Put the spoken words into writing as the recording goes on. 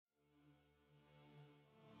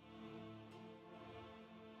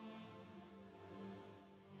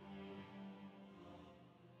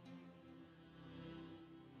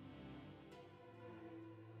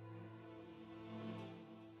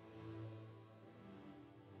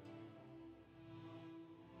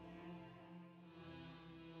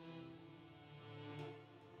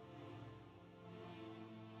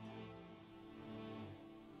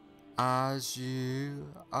as you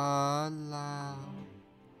allow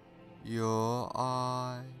your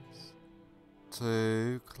eyes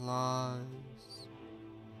to close.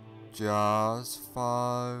 Just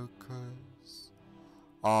focus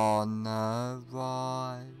on the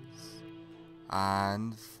rise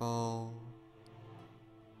and fall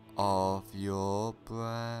of your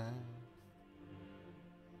breath,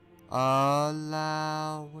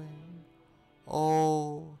 allowing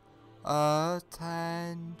all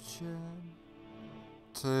attention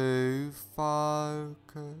to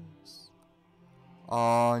focus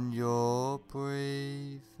on your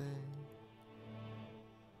breathing,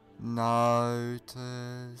 noticing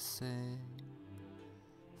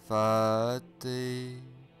the deep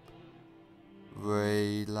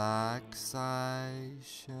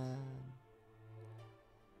relaxation,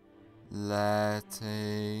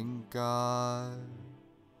 letting go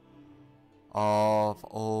of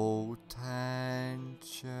all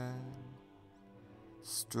tension,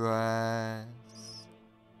 stress,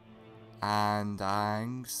 and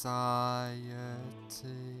anxiety,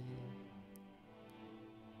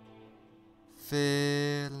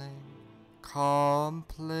 feeling completely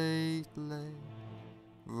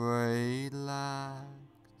relaxed.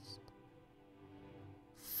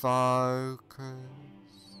 Focus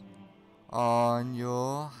on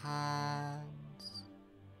your hands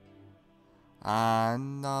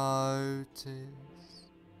and notice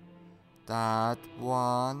that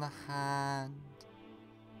one hand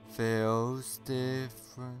feels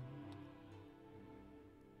different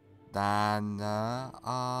than the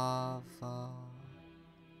other,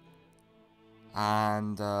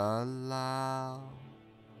 and allow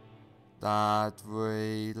that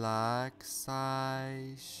relaxation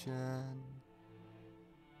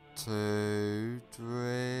to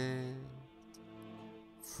drift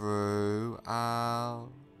throughout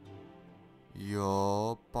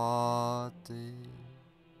your body,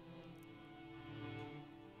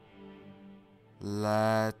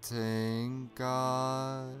 letting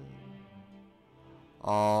go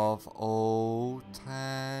of all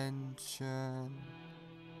tension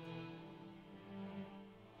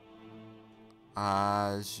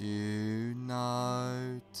as you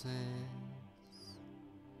notice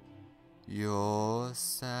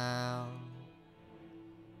yourself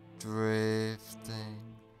drifting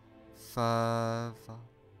further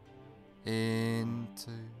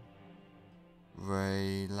into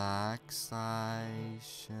relaxation.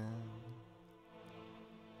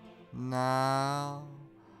 Now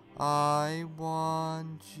I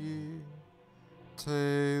want you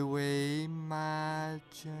to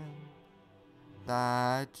imagine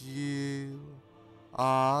that you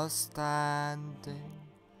are standing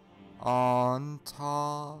on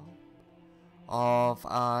top of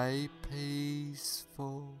a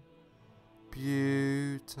peaceful,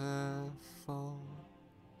 beautiful,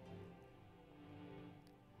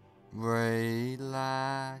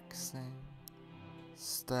 relaxing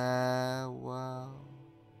stairwell,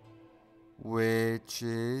 which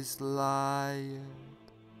is layered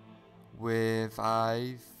with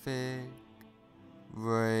a thick,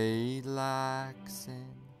 relaxing,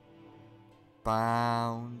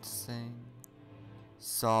 bouncing,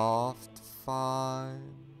 soft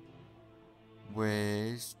foam,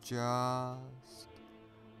 which just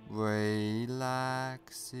relaxes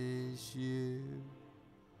you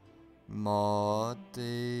more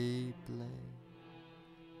deeply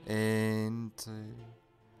into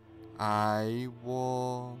a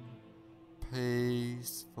warm,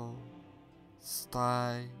 peaceful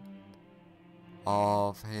state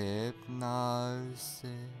of hypnosis.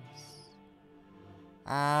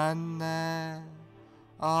 And there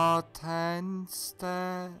are 10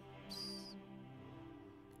 steps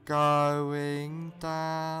going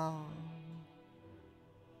down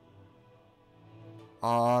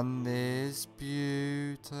on this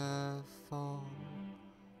beautiful,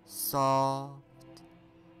 soft,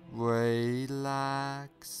 relaxing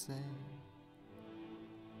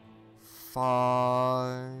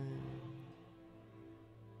foam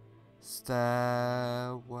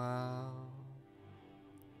stairwell.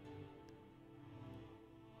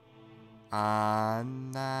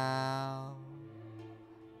 And now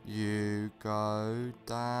you go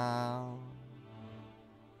down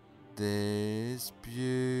this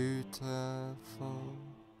beautiful,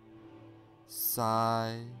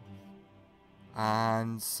 safe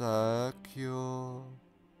and secure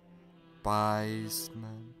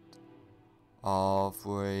basement of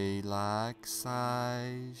relaxation,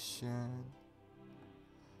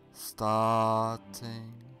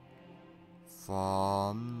 starting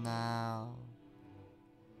from now.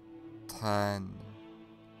 10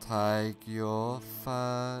 take your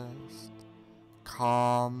first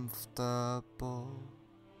comfortable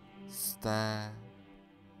step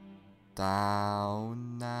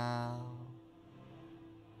down now,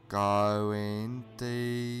 going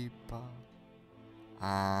deeper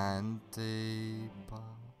and deeper.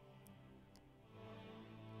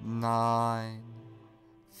 9.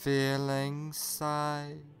 Feeling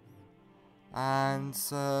safe and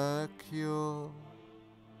secure,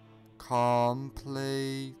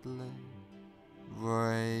 completely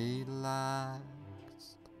relaxed,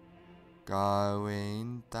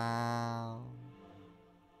 going down,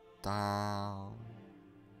 down,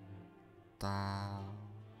 down.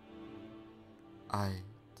 8.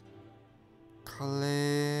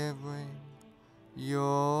 Clearing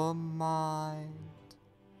your mind,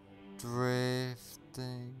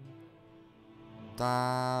 drifting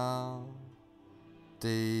down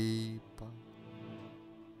deeper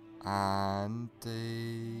and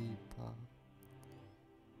deeper.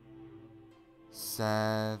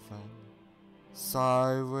 7.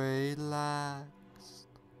 So relaxed,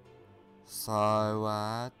 so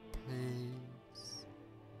at peace,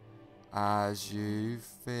 as you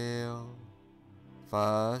feel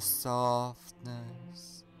the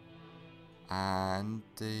softness and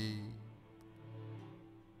deep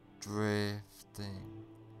drifting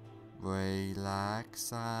relaxation.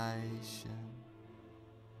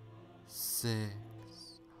 6.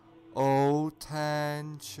 All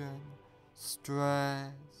tension,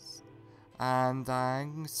 stress and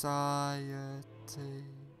anxiety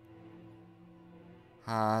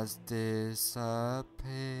has disappeared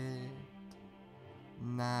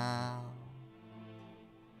now,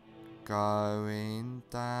 going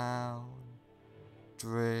down,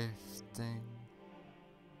 drifting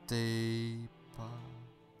deeper.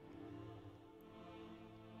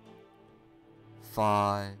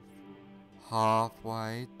 5.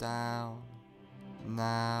 Halfway down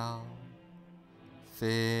now,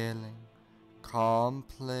 feeling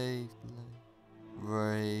completely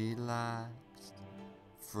relaxed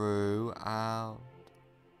throughout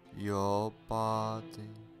your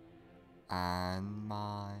body and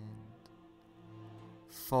mind.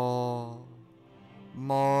 4.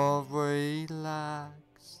 More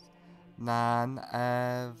relaxed than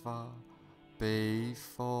ever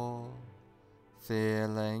before,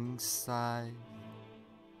 feeling safe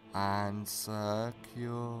and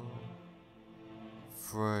secure.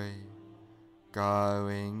 3.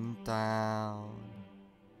 Going down,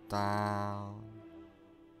 down,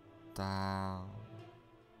 down,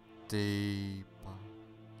 deeper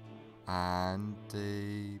and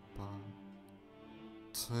deeper.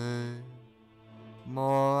 2.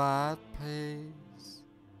 More at peace,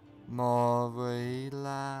 more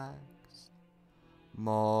relaxed,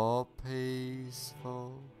 more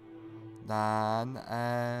peaceful than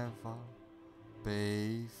ever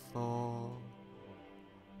before.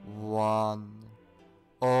 1.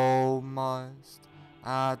 Almost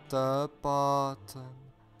at the bottom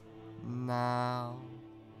now.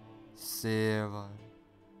 0.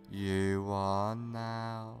 You are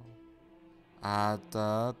now at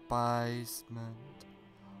the basement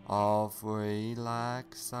of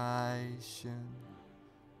relaxation,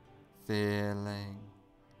 feeling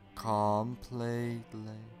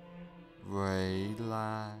completely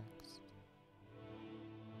relaxed.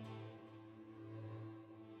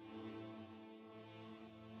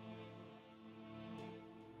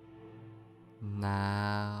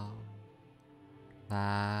 Now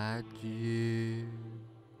that you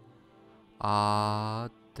are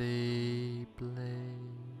deeply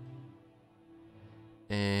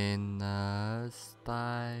in a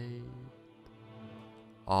state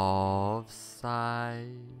of safe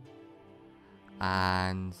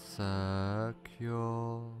and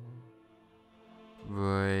secure,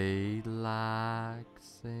 relaxing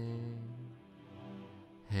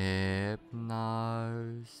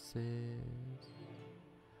hypnosis,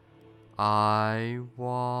 I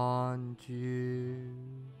want you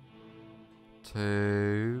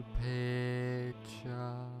to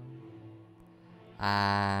picture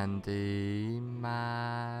and imagine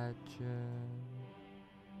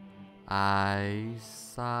a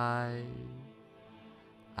safe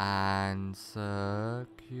and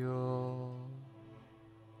secure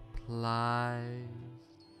place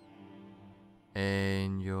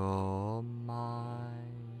in your mind.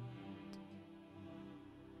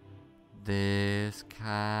 This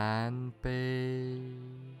can be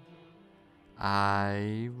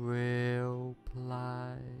a real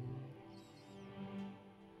place,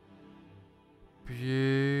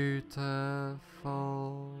 beautiful,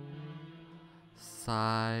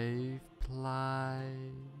 safe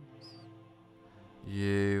place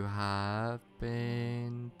you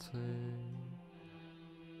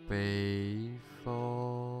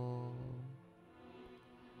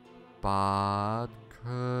but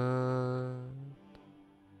could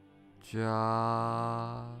just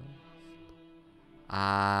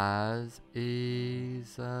as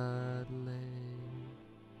easily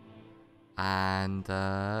and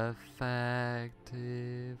effectively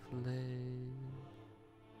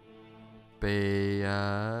be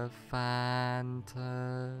a fantasy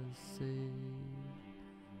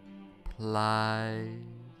place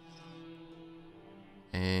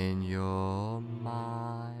in your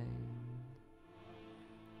mind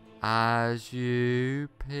as you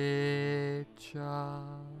picture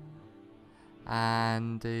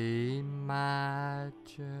and imagine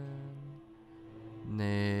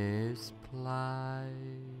this place.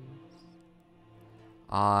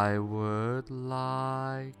 I would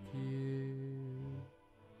like you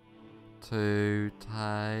to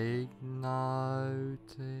take notice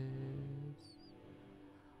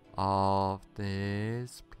of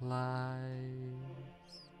this place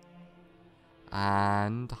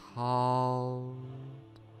and hold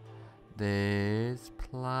this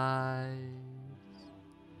place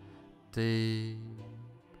deep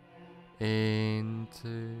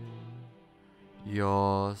into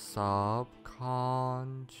your subconscious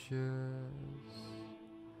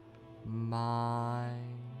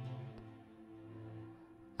mind,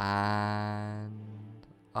 and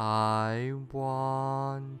I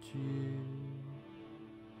want you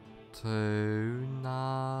to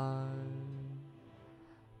know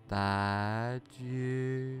that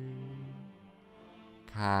you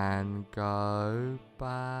can go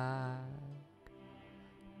back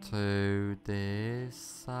to this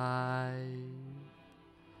safe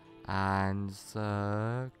and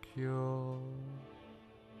secure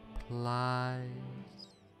place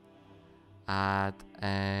at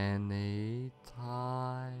any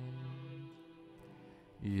time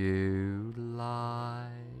you like,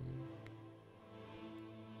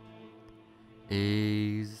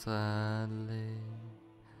 easily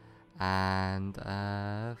and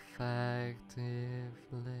effectively.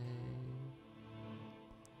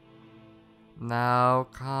 Now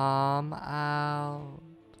come out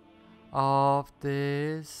of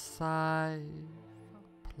this safe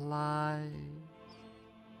place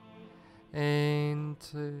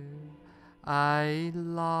into a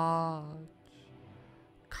large,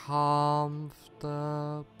 comfortable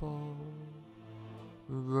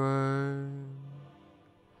room,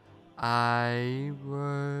 a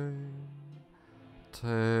room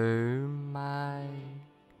to make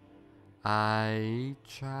a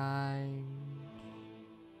change,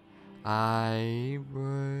 a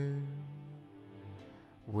room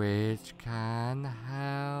which can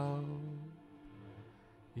help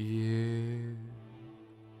you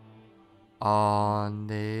on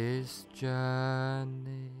this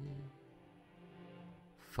journey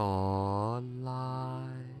for life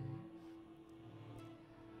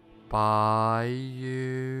by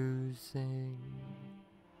using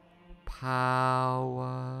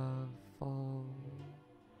powerful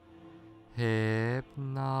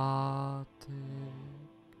hypnotic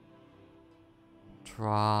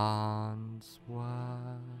trance work,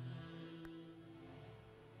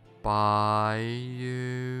 by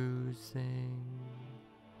using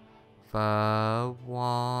the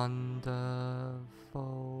wonderful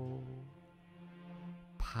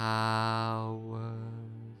powers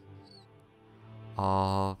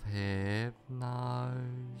of hypnosis.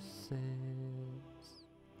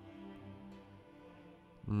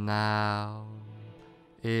 Now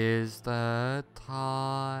is the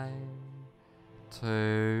time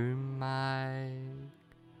to make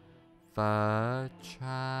the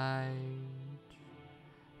change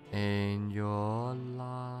in your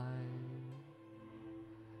life.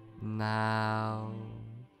 Now's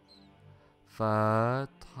the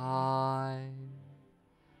time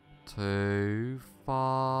to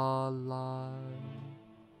follow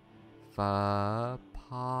the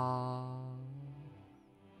path,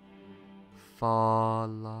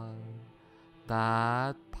 follow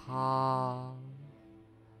that path,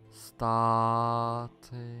 starting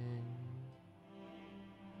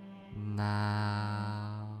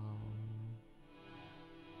now.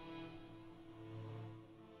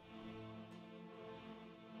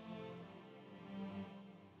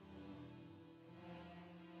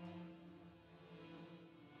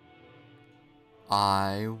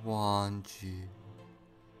 I want you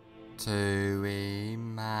to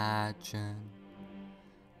imagine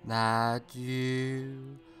that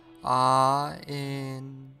you are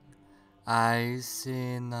in a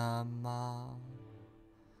cinema.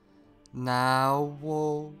 Now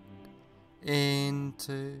walk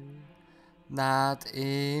into that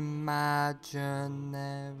imaginary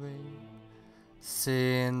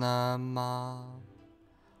cinema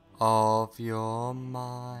of your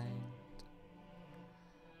mind.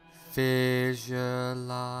 Visualize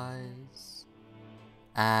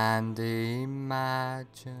and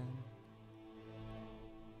imagine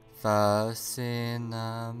the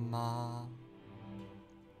cinema.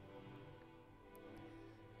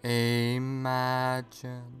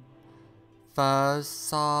 Imagine the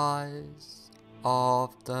size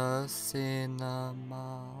of the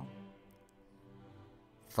cinema,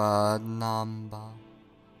 the number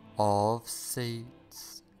of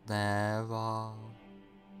seats there are,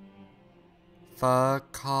 the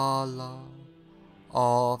color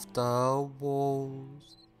of the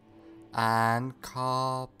walls and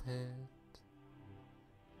carpet,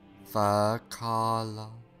 the color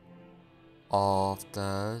of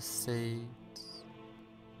the seats,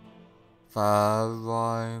 the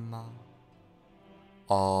aroma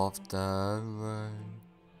of the room,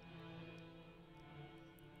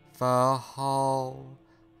 the whole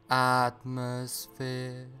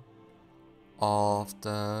atmosphere of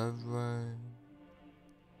the room.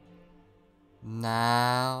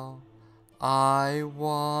 Now I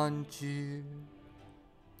want you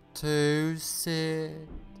to sit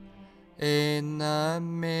in the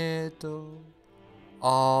middle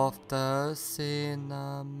of the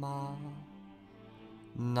cinema,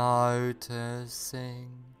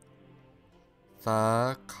 noticing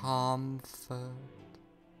the comfort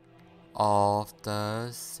of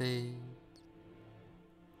the seat.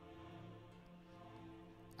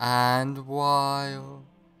 And while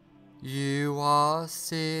you are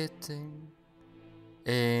sitting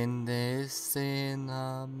in this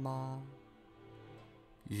cinema,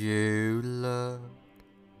 you look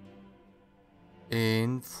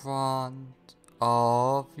in front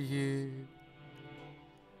of you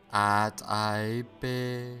at a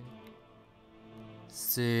big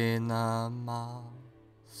cinema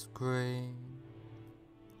screen,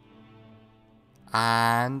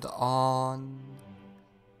 and on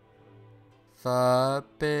the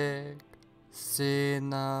big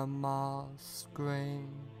cinema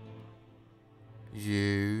screen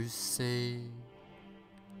you see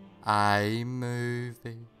a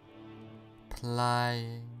movie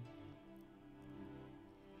playing.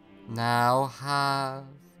 Now have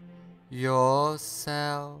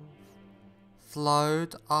yourself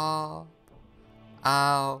float up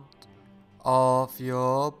out of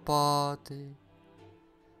your body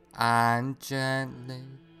and gently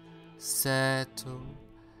settle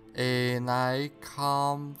in a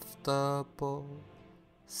comfortable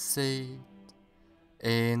seat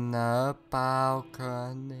in the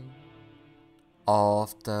balcony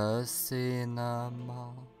of the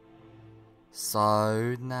cinema,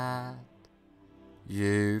 so that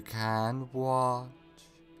you can watch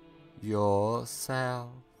yourself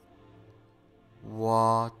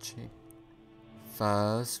watching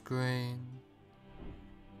the screen.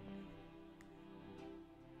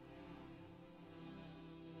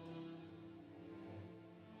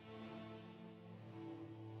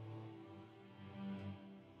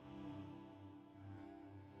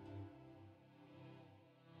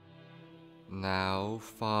 Now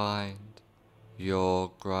find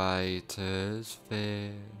your greatest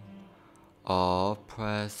fear of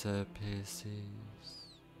precipices.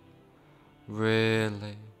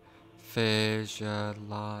 Really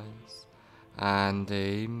visualize and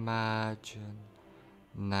imagine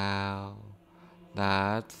now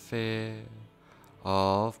that fear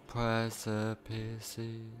of precipices.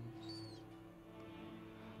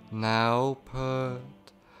 Now put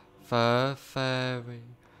the very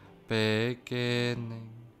beginning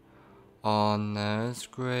on the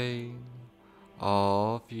screen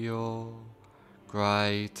of your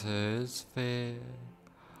greatest fear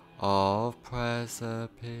of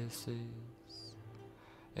precipices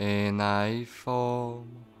in a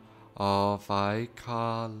form of a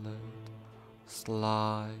colored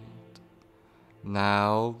slide.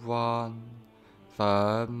 Now run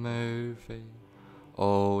the movie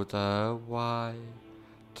all the way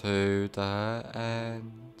to the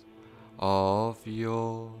end of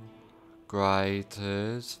your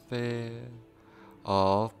greatest fear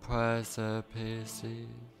of precipices.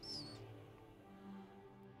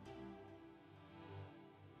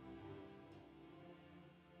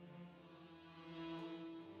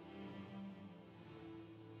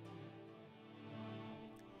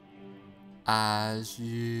 As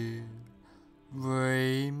you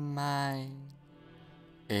remain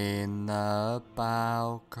in the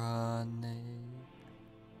balcony,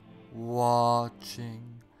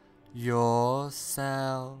 watching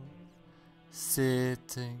yourself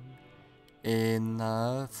sitting in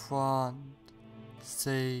the front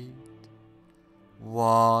seat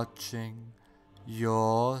watching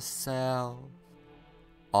yourself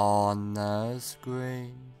on the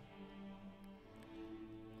screen.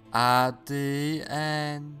 At the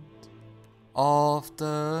end of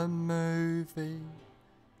the movie,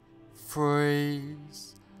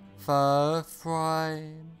 freeze the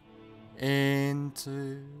frame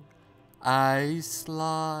into a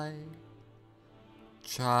slide.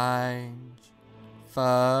 Change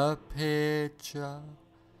the picture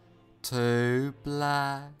to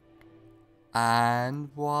black and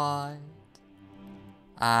white,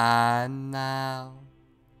 and now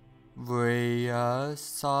reassociate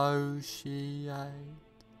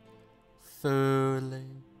fully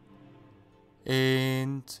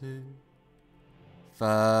into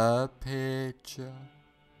the picture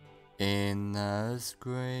in the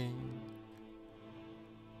screen.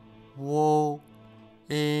 Walk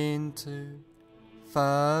into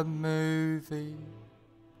the movie,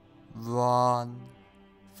 run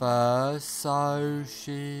the associated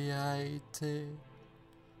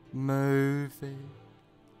movie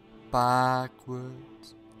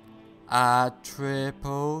backwards at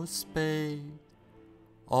triple speed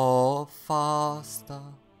or faster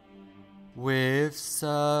with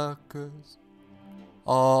circus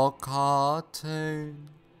or cartoon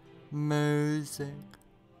music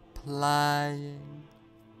playing,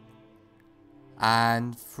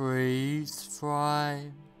 and freeze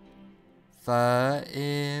frame the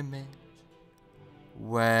image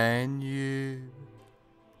when you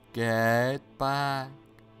get back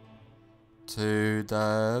to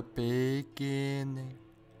the beginning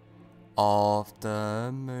of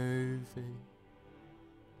the movie.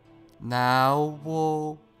 Now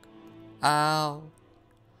walk out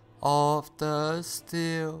of the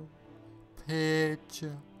still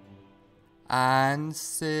picture and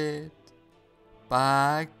sit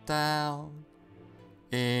back down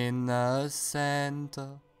in the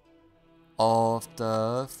center of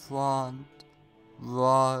the front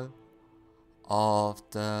row of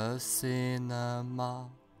the cinema.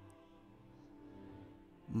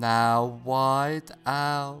 Now white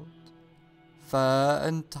out the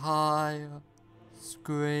entire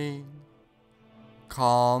screen,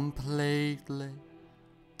 completely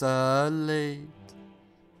delete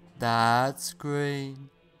that screen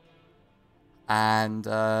and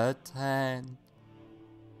attend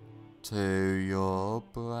to your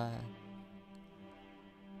breath.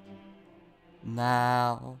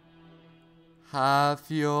 Now have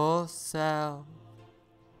yourself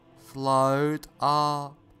float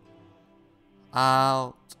up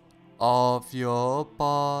out of your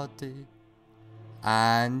body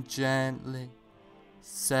and gently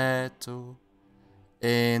settle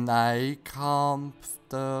in a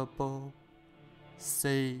comfortable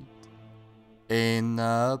seat in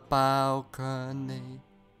the balcony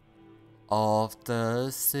of the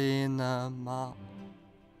cinema,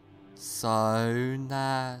 so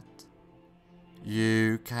that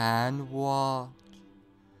you can watch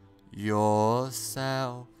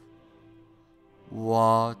yourself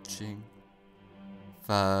watching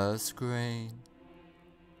the screen.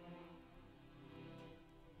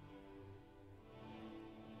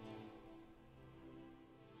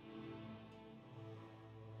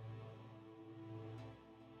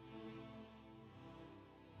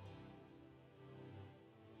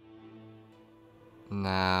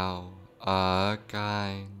 Now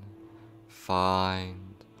again,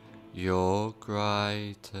 find your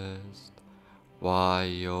greatest while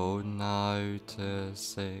you're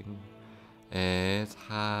noticing it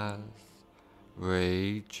has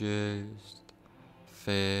reduced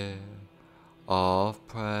fear of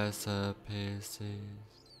precipices.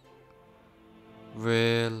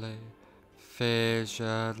 Really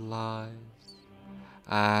visualize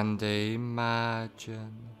and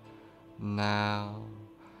imagine now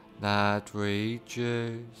that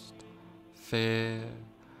reduced fear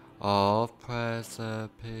of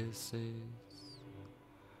precipices.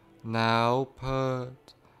 Now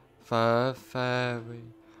put the very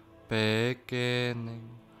beginning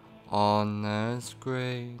on the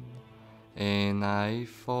screen in a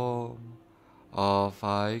form of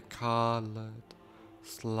a colored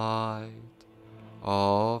slide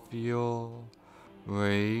of your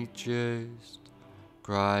reduced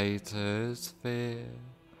greatest fear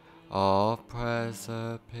of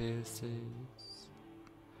precipices.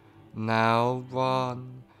 Now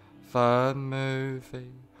run the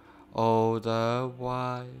movie all the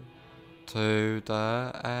way to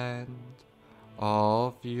the end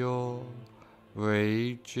of your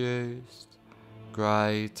reduced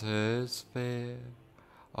greatest fear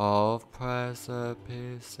of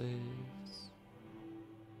precipices.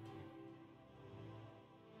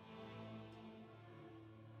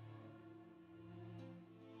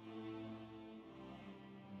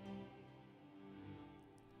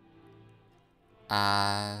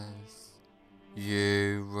 as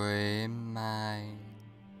you remain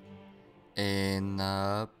in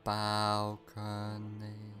the balcony,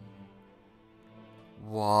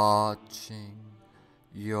 watching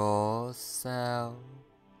yourself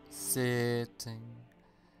sitting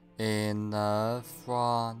in the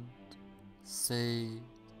front seat,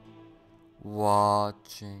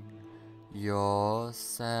 watching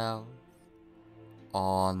yourself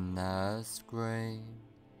on the screen.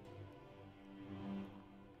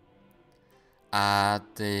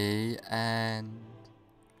 At the end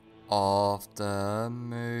of the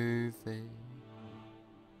movie,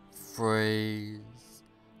 freeze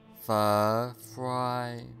the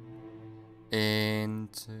frame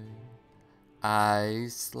into a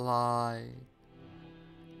slide,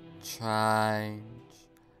 change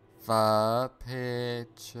the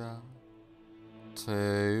picture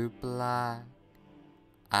to black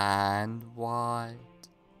and white,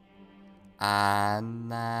 and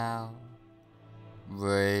now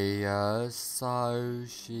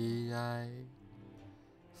reassociate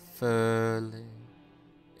fully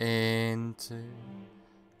into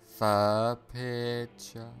the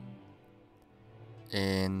picture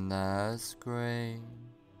in the screen.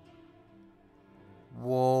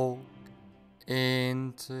 Walk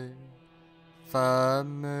into the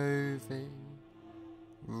movie,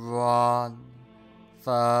 run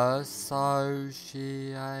the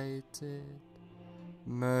associated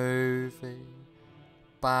movie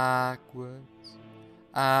backwards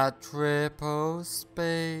at triple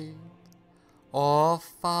speed or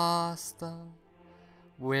faster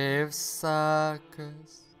with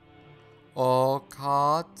circus or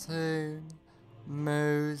cartoon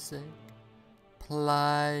music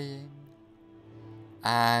playing,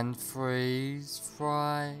 and freeze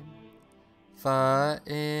frame the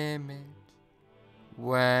image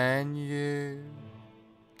when you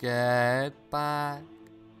get back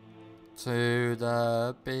to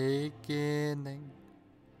the beginning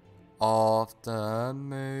of the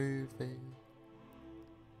movie.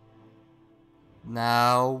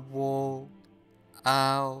 Now walk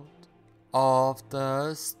out of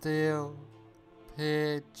the still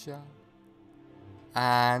picture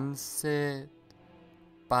and sit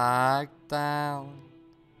back down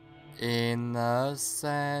in the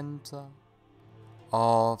center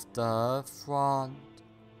of the front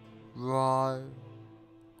row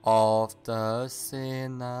of the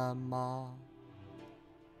cinema.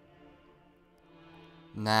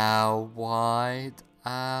 Now wide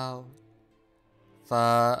out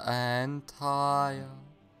the entire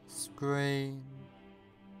screen,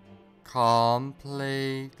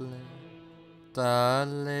 completely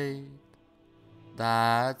delete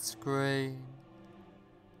that screen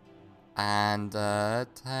and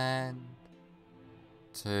attend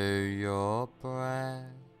to your breath.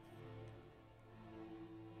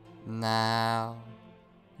 Now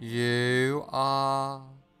you are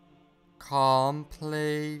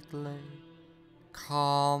completely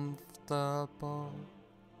comfortable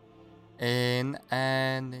in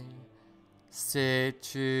any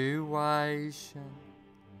situation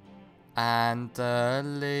and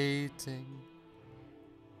deleting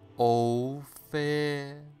all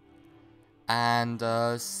fear and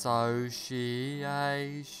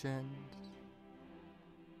associations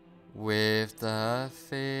with the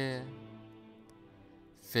fear,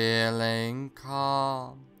 feeling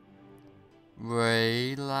calm,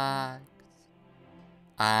 relaxed,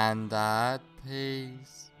 and at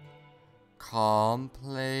peace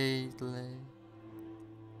completely,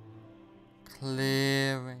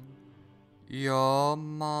 clearing your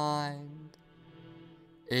mind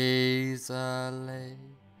easily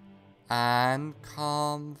and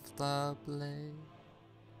comfortably.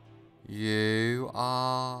 You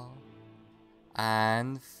are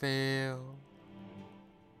and feel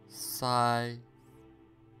safe,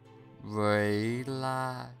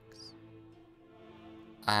 relaxed,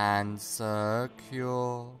 and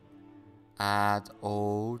secure at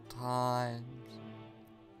all times.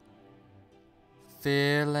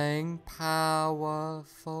 Feeling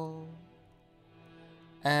powerful,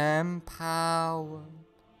 empowered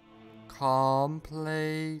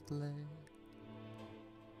completely,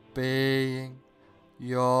 being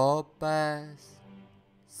your best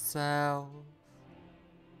self.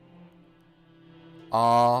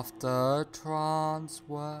 After trance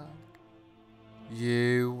work,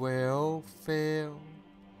 you will feel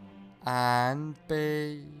and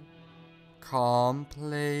be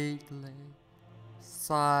completely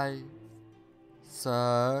safe,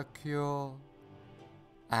 secure,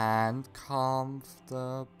 and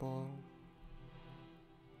comfortable.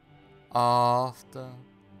 After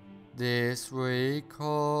this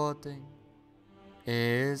recording,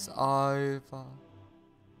 is over,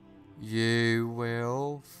 you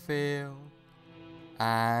will feel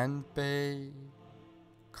and be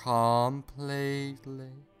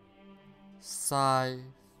completely safe,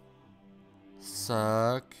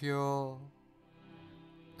 secure,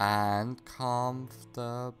 and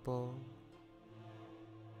comfortable.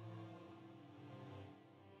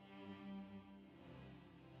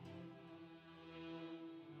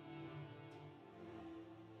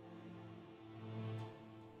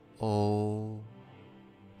 All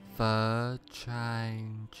the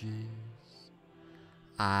changes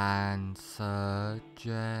and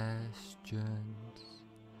suggestions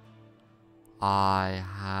I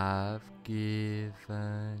have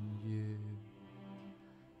given you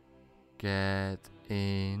get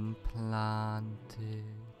implanted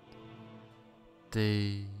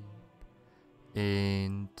deep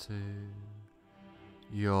into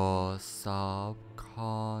your subconscious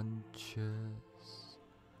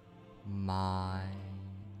mind.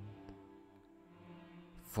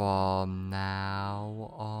 From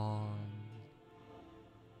now on,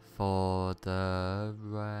 for the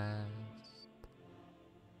rest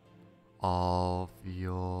of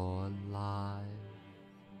your life,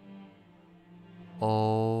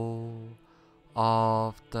 all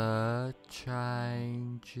of the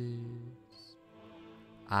changes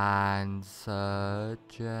and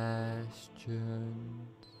suggestions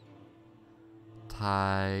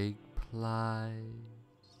take place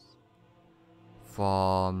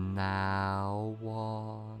from now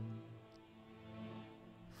on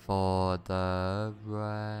for the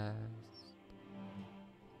rest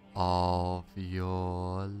of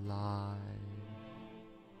your life.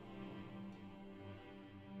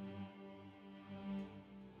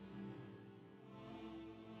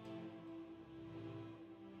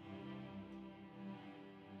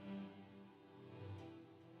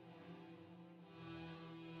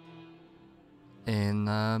 In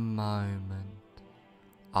a moment,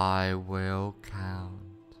 I will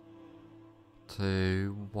count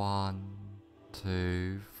to 1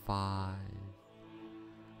 to 5,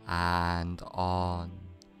 and on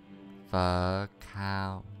the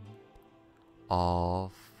count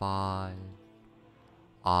of 5,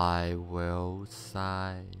 I will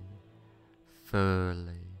say,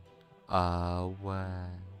 fully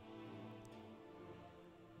aware.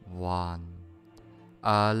 1.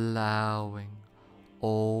 Allowing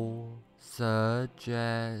all suggestions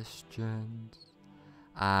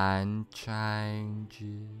and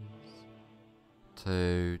changes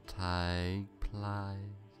to take place.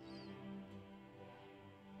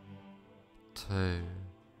 2.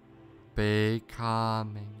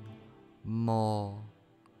 Becoming more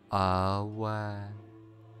aware.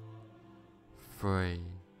 3.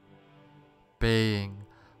 Being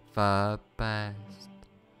the best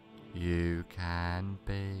you can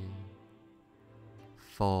be.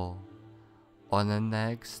 4. On the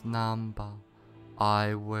next number,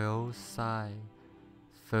 I will say,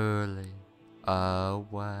 fully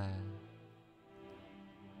aware.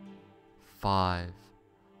 5.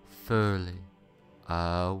 Fully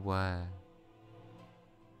aware.